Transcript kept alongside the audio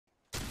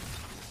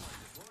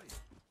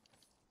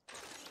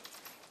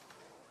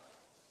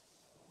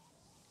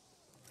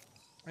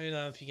I don't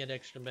know if you get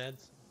extra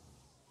beds.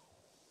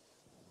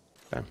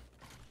 Okay.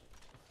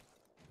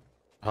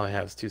 All I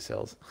have is 2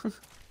 cells. I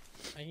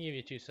can give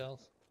you 2 cells.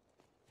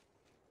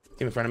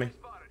 Team in front of me.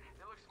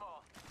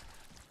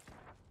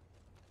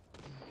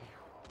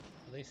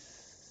 They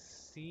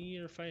see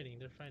or fighting?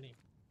 They're fighting.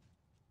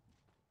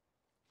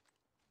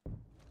 Be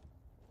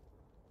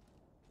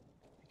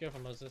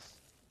careful, Moses.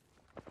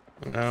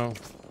 No.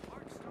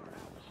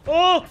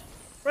 Oh!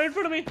 Right in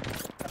front of me!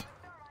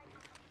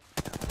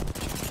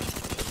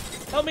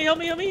 Help me, help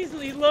me, help me!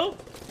 He's low.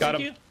 Got Thank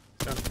him. you.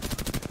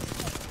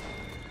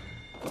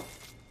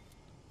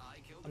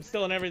 I'm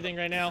still in everything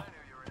right now.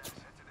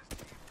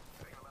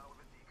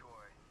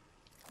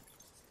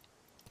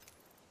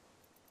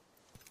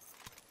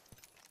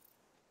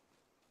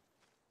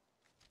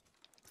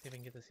 See if I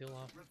can get this heal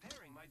off.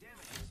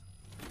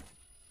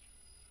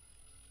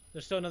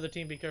 There's still another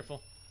team, be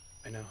careful.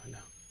 I know, I know.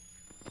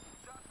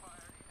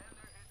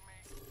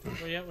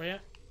 Where you at? Where you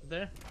at?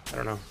 There? I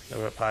don't know.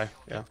 They're up high.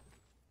 Yeah.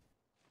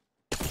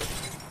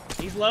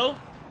 He's low.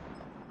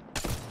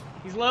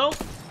 He's low.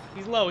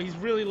 He's low. He's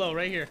really low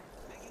right here.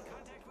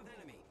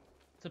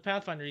 It's a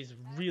Pathfinder. He's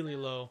really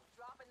low.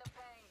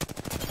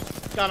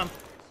 Got him.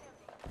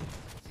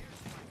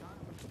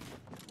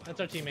 That's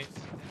our teammates.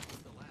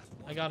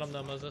 I got him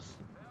though, Moses.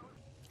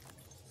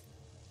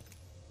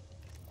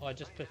 Oh, I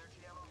just picked.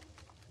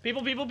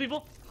 People, people,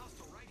 people.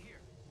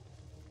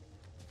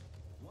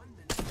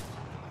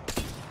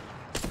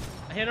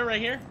 I hit her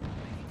right here.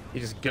 You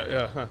just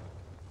go. Huh.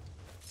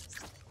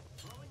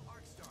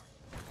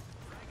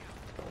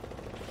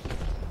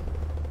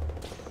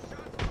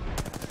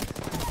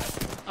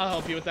 I'll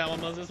help you with that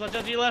one, Moses. Watch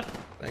out to your left.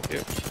 Thank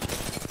you.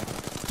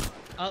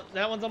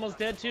 That one's almost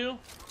dead too.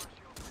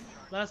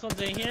 Last one's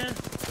right here.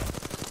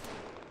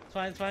 It's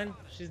fine, it's fine.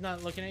 She's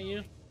not looking at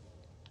you.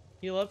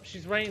 Heal up.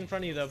 She's right in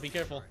front of you though. Be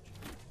careful.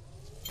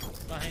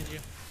 Behind you.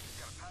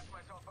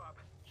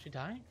 She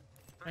died?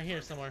 Right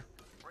here somewhere.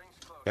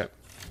 Yep.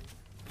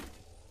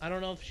 I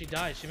don't know if she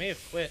died. She may have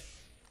quit.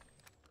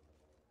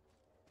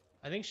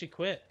 I think she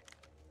quit.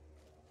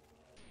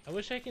 I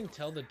wish I can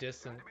tell the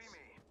distance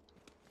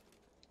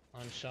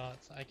on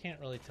shots. I can't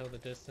really tell the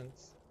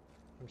distance.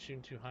 I'm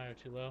shooting too high or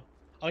too low.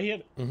 Oh, he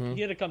had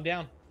to come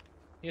down.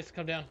 He has to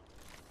come down.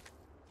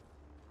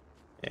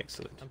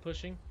 Excellent. I'm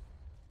pushing.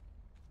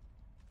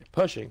 You're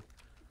pushing.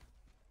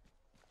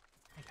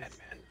 Okay.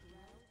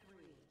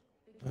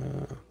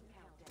 Man.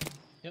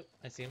 Yep,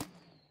 I see him.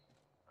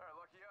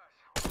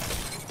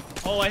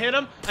 Oh, I hit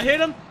him! I hit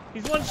him!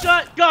 He's one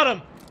shot! Got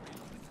him!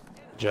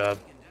 Good job.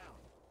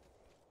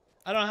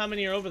 I don't know how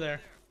many are over there.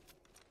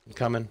 I'm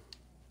coming.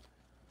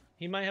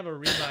 He might have a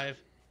revive.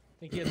 I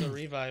think he has a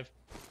revive.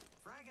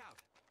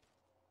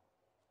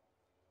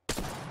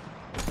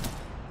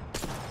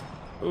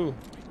 Ooh.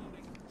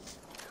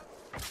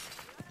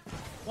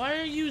 Why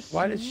are you smoking?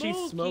 Why did she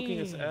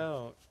smoking us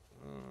out?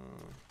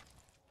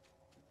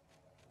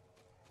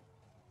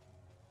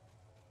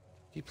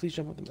 Can you please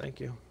jump with them? Thank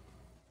you.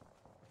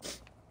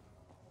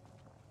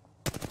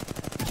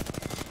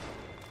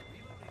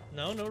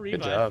 No, no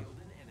revive. Good job.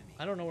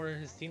 I don't know where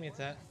his teammate's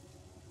at.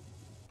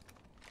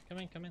 Come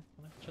in, come in,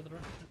 come in. Shut the door.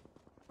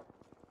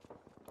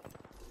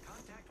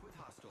 Contact with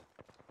hostile.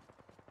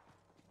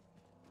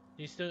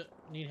 Do you still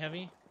need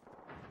heavy?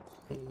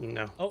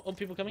 No. Oh, oh,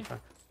 people coming. Okay.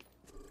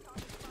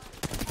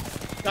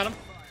 Got him.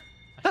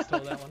 I stole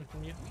that one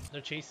from you.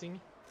 They're chasing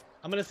me.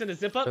 I'm gonna send a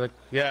zip up.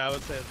 Yeah, I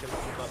would say it's gonna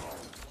keep up.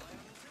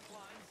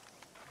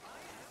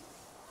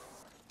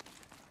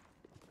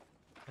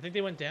 I think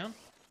they went down.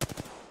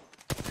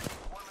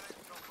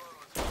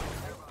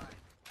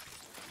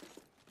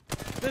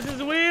 This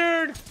is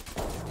weird.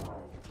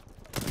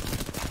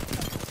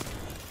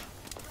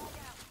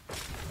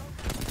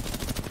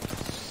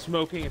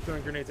 Smoking and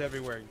throwing grenades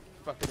everywhere, you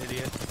fucking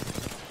idiot.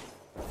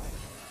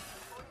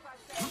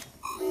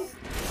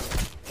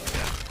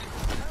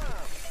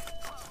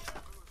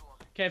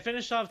 Okay, I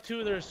finished off 2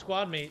 of their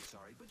squad mates.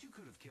 Sorry, but you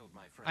could have killed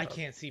my friend. I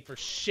can't see for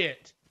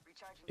shit.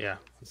 Yeah,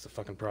 that's the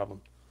fucking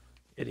problem.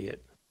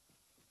 Idiot.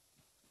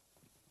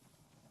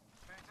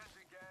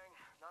 Fantastic, gang.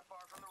 Not far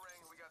from the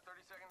ring. We got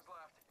 30 seconds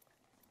left.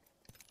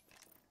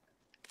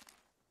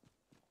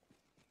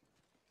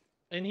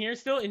 In here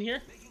still? In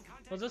here?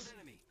 What's this?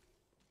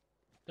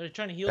 They're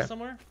trying to heal Okay.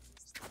 somewhere?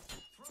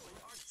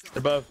 They're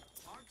above.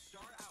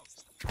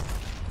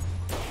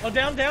 Oh,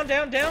 down, down,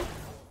 down, down.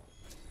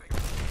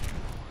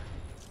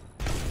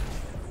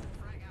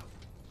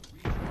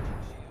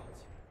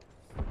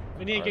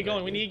 We need to get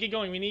going. We need to get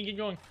going. We need to get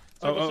going.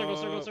 Circle, circle,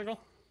 circle, circle.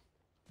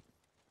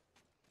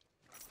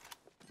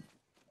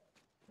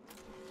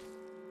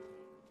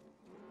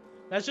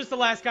 That's just the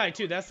last guy,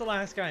 too. That's the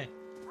last guy.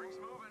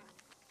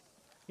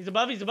 He's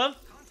above. He's above.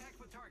 Contact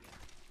with target.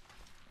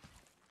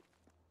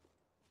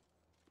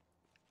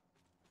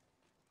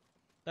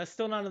 That's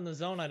still not in the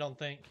zone, I don't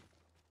think.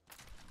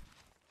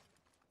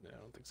 No, I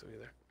don't think so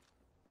either.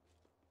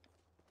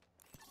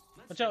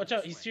 Watch out, watch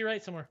out. He's to your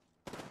right somewhere.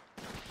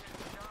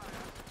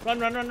 Run,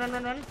 run, run, run,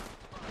 run, run.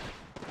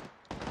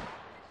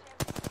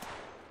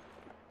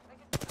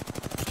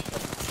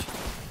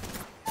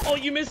 Oh,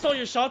 you missed all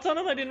your shots on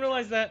him? I didn't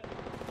realize that.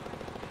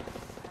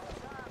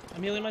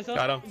 I'm healing myself.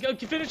 Got him. Go,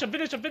 finish him,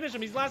 finish him, finish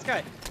him. He's the last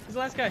guy. He's the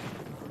last guy.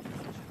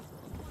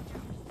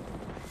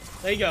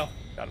 There you go.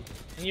 Got him.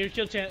 And you're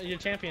you're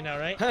champion now,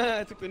 right?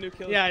 I took the new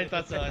kill. Yeah, I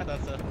thought so. I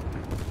thought so.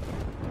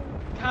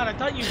 God, I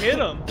thought you hit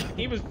him.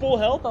 He was full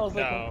health. I was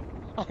like, No.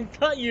 I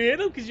thought you hit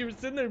him because you were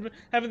sitting there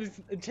having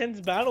this intense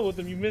battle with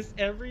him. You missed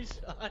every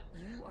shot.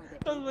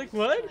 I was like,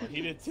 what? Well,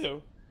 he did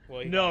too.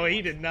 Well, No,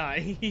 he did not.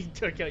 He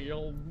took out your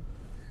whole.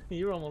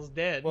 You were almost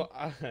dead. Well,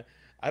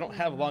 I don't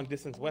have long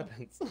distance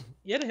weapons.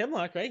 You had a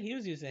hemlock, right? He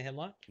was using a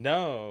hemlock.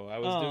 No, I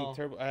was doing Oh.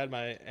 turbo. I had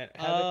my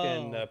Havoc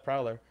and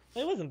Prowler.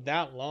 It wasn't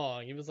that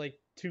long. It was like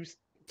 2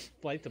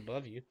 flights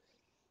above you.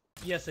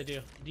 Yes, I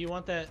do. Do you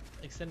want that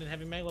extended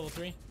heavy mag level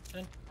 3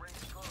 then?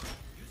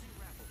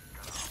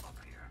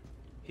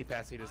 He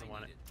passed. He doesn't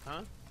want it.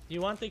 Huh? Do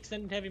you want the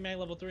extended heavy mag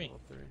level 3? Level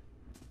 3.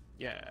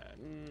 Yeah.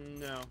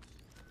 No.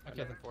 I'm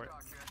Okay, nothing for it.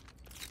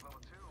 Level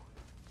 2.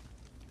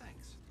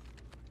 Thanks.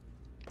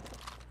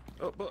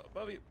 Oh,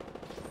 above you.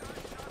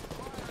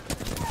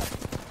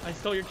 I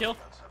stole your kill.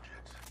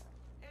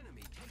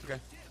 Enemy taking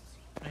Okay. dibs.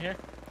 Right here.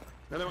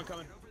 Another one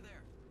coming. Over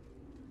there.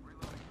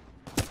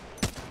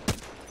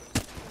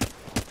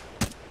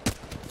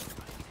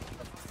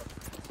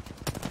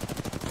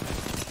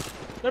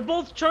 They're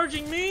both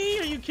charging me.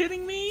 Are you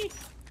kidding me?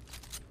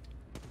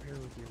 I'm here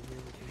with you. I'm here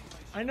with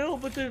you. I know,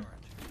 but they're.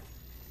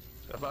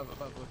 Above.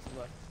 What's the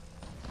left?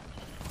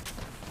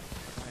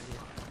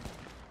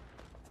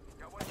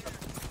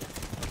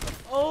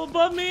 Oh,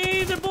 above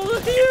me. They're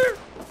both here.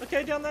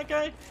 Okay, down that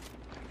guy.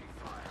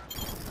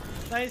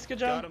 Nice, good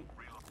job. Got him.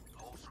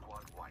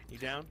 You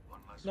down?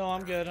 No,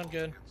 I'm good. I'm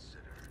good.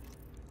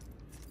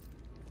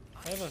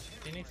 I have a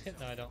Phoenix hit?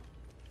 No, I don't.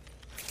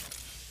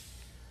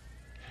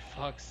 For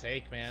fuck's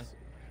sake, man.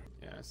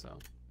 Yeah, so.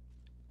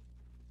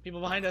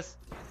 People behind us.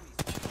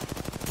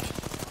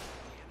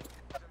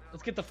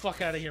 Let's get the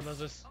fuck out of here,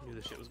 Moses. I knew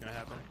this shit was gonna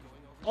happen.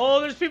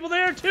 Oh, there's people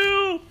there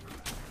too!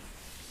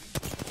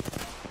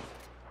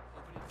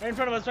 Right in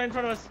front of us, right in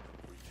front of us.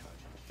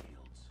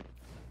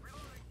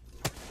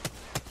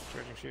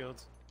 Charging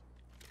shields.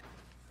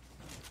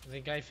 I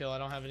think I feel I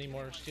don't have any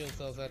more shield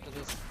cells after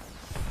this.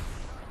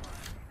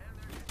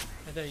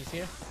 Right there, you see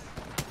her?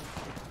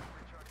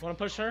 Wanna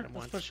push her?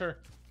 Let's push her.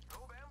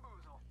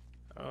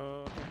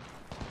 Oh.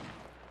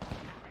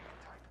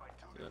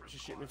 Yeah,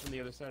 she's shooting me from the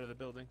other side of the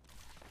building.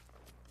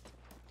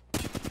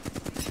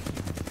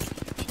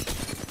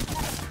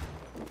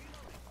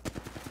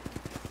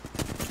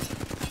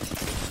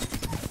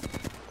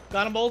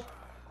 Got them both.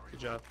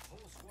 Good job.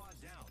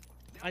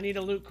 I need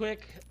to loot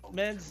quick.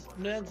 Meds,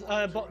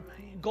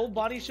 gold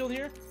body shield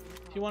here.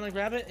 If you want to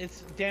grab it,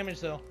 it's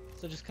damaged though.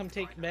 So just come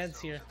take meds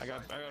here. I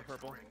got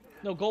purple.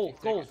 No, gold.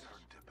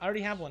 I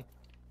already have one.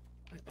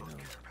 I know.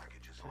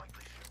 Packages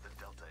likely shift the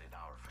delta in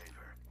our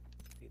favor.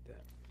 Need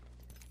that.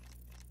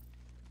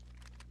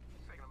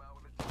 Taking them out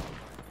with it.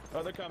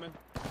 Oh, they're coming.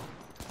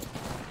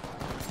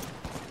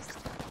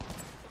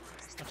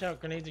 Watch out,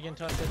 grenades again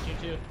tossed at you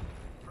too.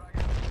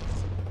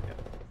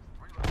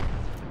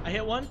 I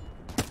hit one.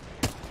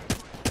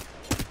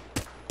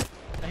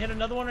 I hit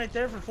another one right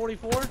there for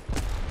 44.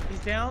 He's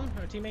down.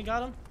 Our teammate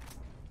got him.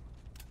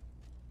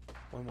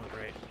 One went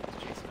right.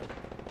 Chasing him.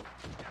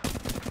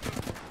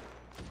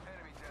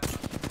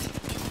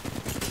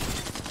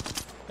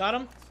 Got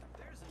him.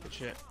 Good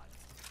shit.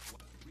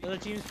 The other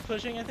team's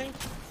pushing, I think.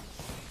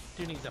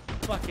 Dude needs a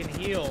fucking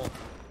heal.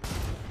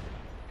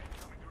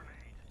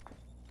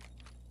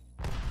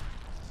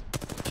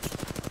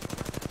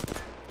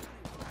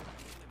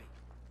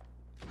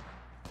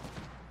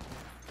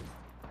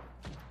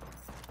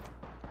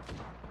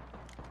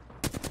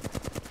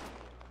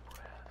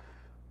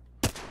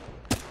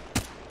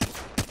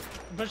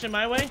 I'm pushing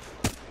my way.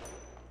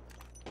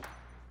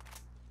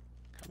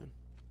 Coming.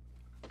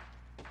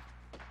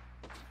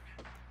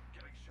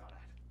 Getting shot at.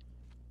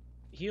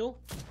 Heal.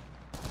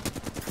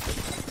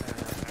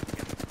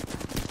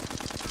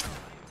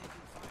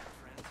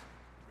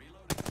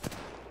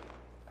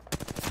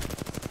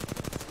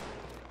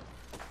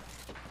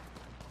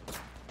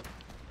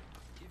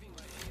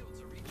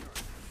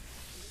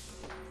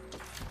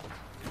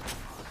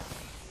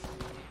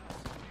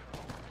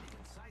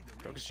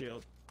 Focus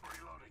shield.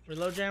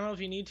 Reload your ammo if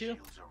you need to.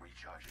 Shields are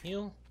recharging.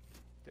 Heal.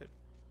 Good.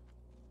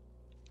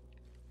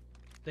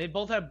 They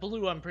both have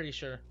blue, I'm pretty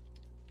sure.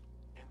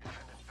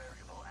 Independent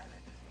variable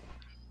added.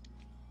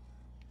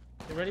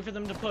 Get ready for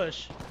them to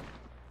push.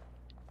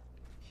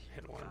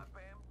 Hit one.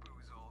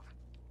 Bamboozled.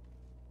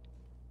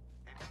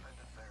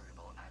 Independent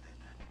variable added.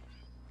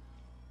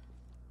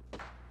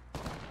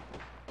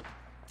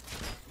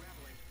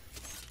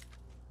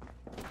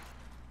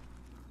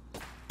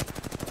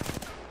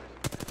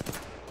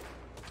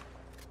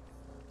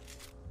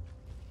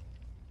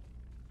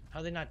 How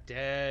are they not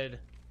dead?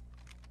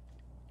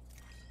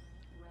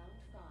 Round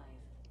 5,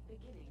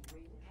 beginning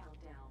ring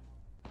countdown.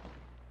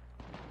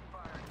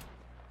 Fired.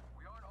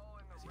 We aren't all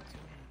in the ring.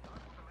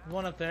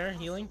 One up there,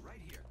 healing.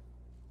 Right here.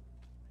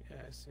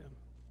 Yeah, I see him.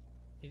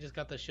 He just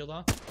got the shield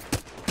off.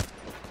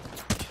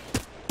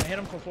 I hit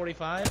him for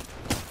 45.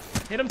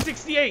 Hit him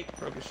 68.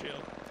 Broke his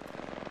shield.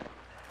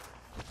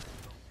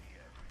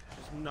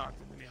 Just knocked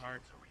into me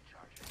hard.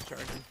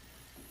 Charging.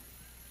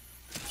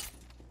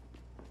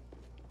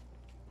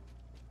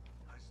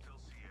 I still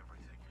see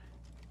everything.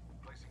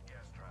 Placing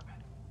gas trap.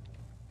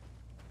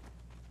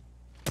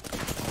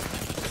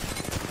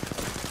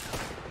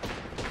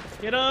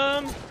 Get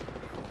him.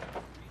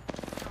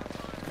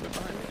 They're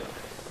behind me.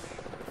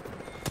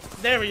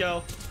 There we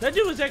go. That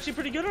dude was actually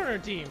pretty good on our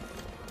team.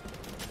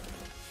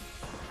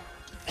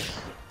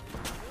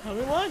 Oh,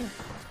 we won.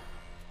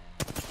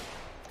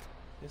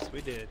 Yes,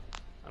 we did.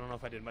 I don't know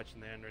if I did much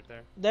in the end right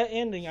there. That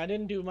ending, I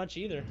didn't do much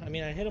either. I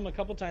mean, I hit him a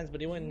couple times, but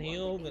he went and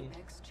healed, and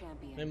Apex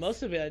champions. I mean,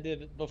 most of it I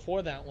did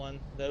before that one.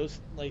 Those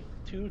like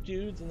 2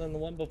 dudes, and then the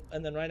one,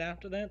 and then right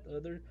after that, the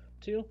other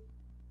 2.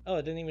 Oh,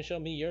 it didn't even show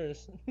me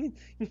yours.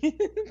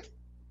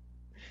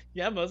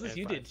 Yeah, Moses,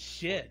 you did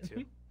shit.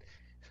 42.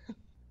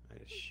 I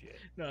did shit.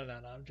 No,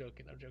 I'm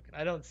joking.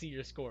 I don't see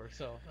your score,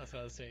 so that's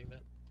what I was saying.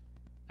 That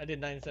I did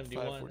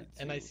 971,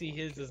 542. and I see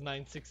his is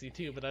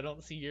 962, but I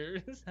don't see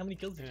yours. How many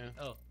kills did you?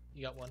 Oh,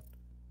 you got 1.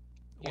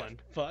 You got One.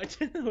 fucked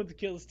with the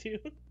kills too.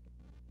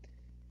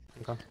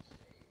 Okay.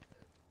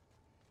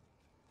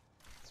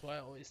 That's why I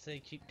always say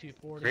keep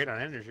 240 Great on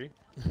energy.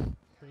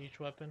 for each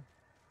weapon.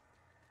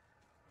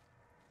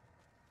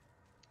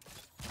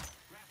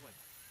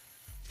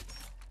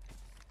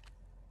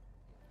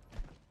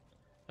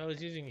 If I was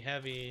using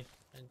heavy,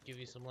 I'd give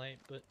you some light,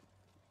 but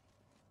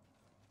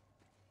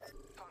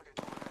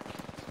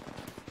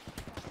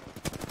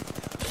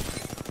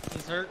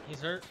he's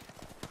hurt.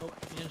 Oh,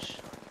 yes.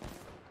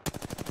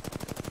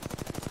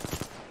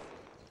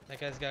 That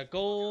guy's got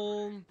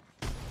gold.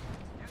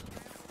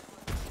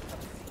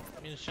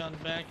 Me and Sean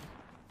back.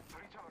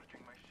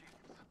 Recharging my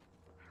shields.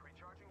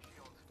 Recharging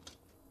shields.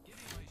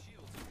 Giving my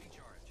shields a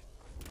recharge.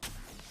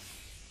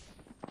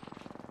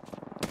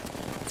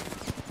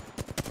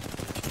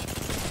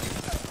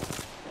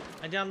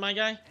 I downed my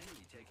guy.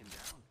 Enemy taken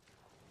down.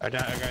 I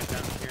got guys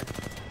down here.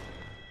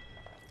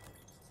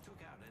 Took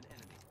out an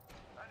enemy.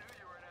 I knew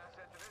you were an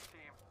asset to this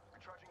team.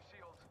 Recharging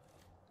shields.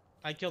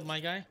 I killed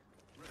my guy.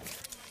 Repairing my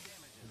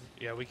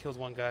damages. Yeah, we killed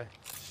one guy.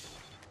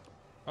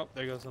 Oh,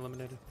 there goes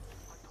eliminated.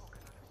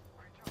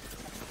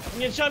 I'm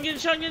getting shot, I'm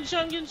getting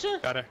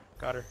shot. Got her.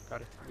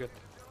 We're good.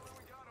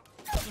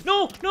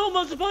 No,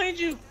 Moses behind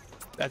you.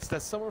 That's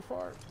somewhere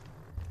far.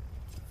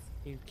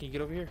 Can you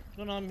get over here?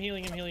 No, I'm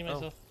healing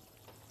myself.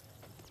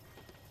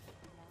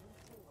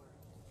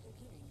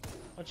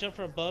 Watch out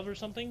for above or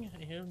something.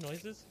 I hear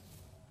noises.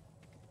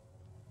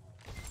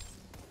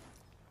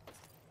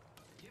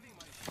 Giving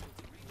my shields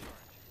a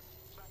recharge.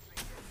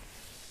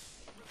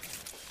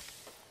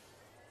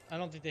 I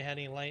don't think they had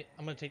any light.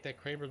 I'm gonna take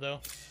that Kraber though.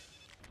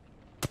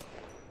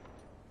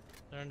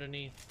 They're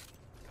underneath.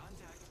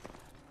 Contact.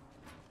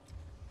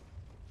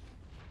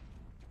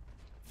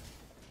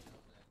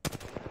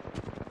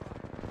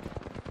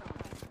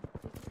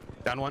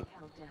 Down one.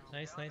 Held down.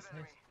 Nice. Taking a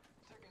moment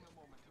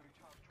to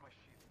recharge my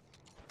shields.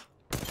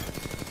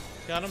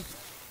 Got him.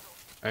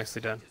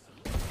 Nicely done.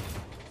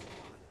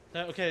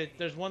 Okay,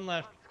 there's one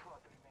left.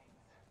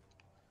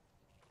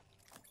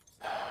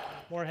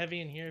 More heavy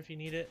in here if you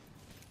need it.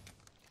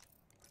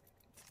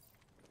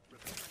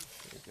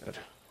 Very good.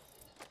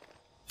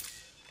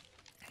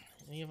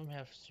 Any of them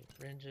have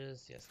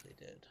syringes? Yes, they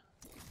did.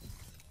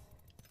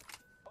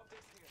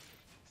 Optics here.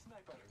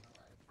 Sniper.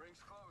 Rings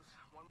close.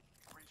 One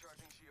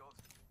recharging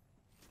shields.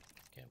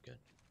 Okay, I'm good.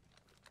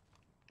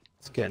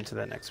 Let's get into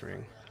that next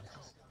ring.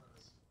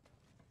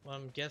 What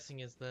I'm guessing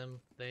is them.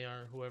 They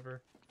are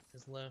whoever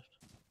is left.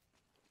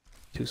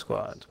 2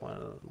 squads. One of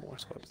the more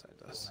squads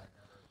beside us.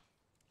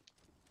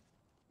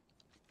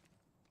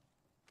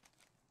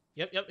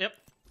 Yep. Enemy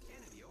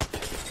over.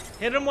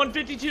 Hit him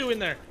 152 in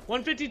there.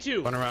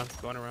 152. Going around.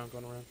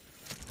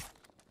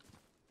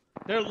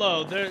 They're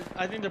low.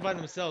 I think they're by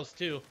themselves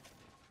too.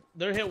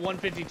 They're hit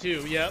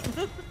 152. Yep.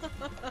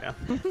 Yeah.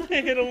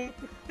 I hit him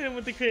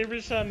with the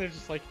Kraber shot, and they're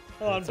just like,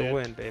 oh, I'm It's a dead.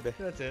 win, baby.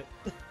 That's it.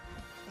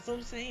 That's what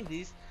I'm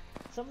saying.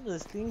 Some of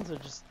those things are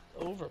just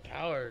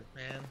overpowered,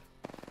 man.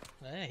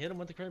 I hit him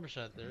with the Kraber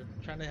shot. They're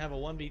trying to have a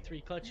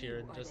 1v3 clutch here,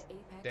 and You are just the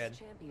Apex dead.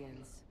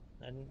 champions.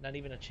 Not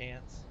even a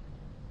chance.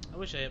 I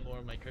wish I hit more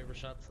of my Kraber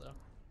shots though.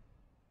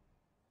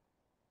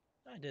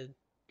 I did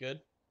good.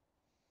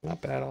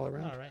 Not bad all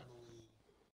around. All right.